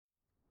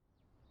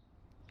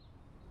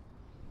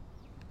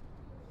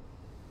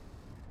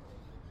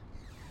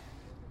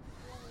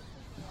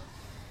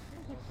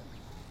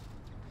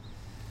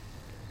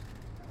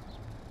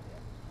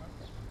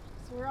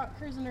out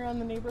cruising around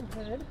the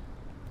neighborhood,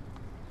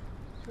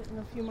 getting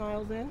a few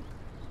miles in.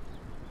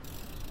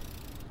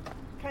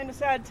 Kind of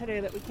sad today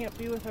that we can't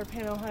be with our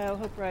Pan Ohio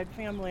Hope Ride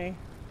family.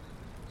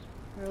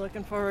 We're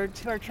looking forward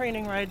to our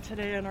training ride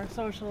today and our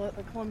social at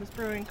the Columbus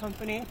Brewing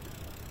Company.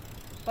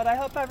 But I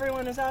hope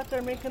everyone is out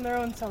there making their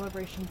own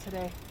celebration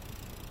today.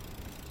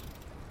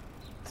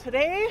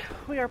 Today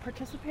we are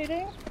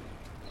participating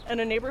in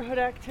a neighborhood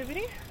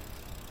activity.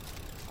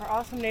 Our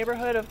awesome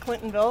neighborhood of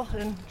Clintonville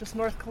in just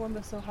North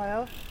Columbus,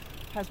 Ohio,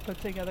 has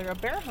put together a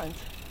bear hunt.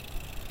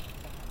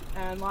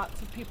 And lots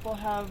of people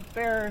have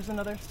bears and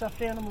other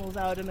stuffed animals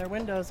out in their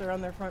windows or on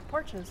their front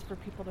porches for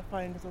people to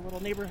find as a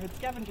little neighborhood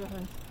scavenger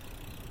hunt.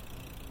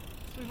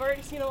 So we've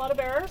already seen a lot of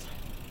bears.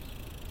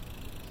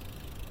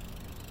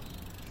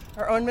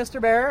 Our own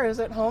Mr. Bear is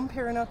at home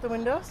peering out the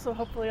window, so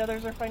hopefully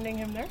others are finding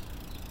him there.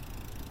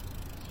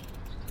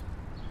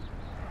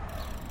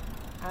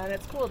 And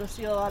it's cool to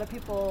see a lot of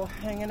people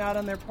hanging out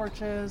on their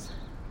porches,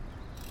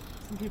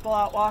 some people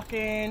out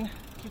walking,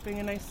 keeping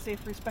a nice,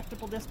 safe,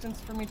 respectable distance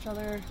from each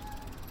other.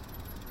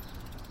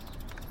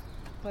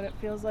 But it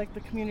feels like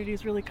the community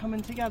is really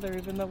coming together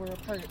even though we're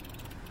apart.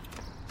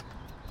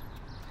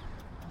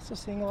 Also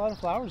seeing a lot of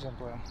flowers in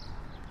bloom.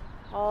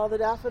 All the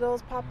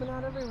daffodils popping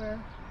out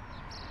everywhere.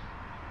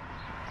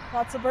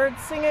 Lots of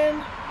birds singing,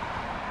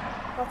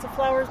 lots of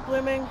flowers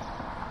blooming.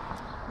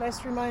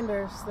 Nice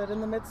reminders that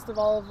in the midst of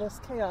all of this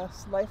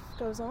chaos, life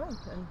goes on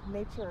and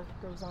nature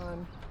goes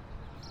on.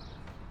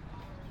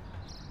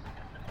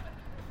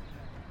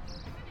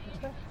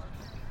 Okay.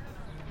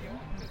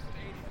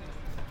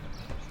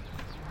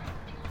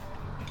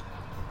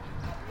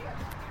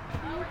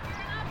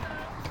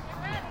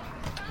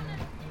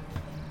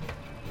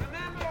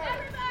 Remember,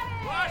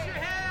 wash your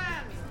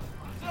hands,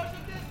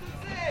 social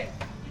distancing,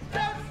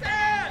 don't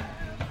stand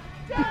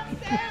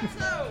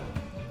so.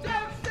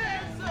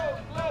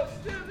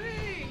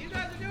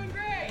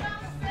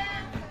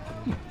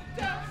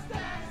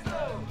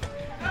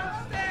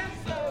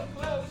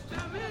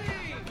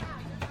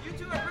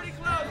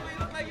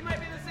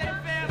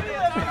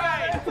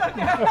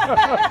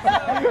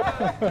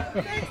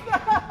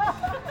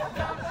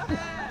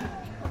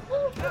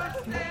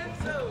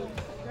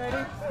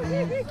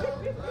 Ready?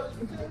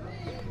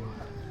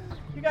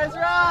 You guys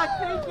rock!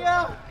 Thank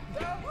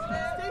you!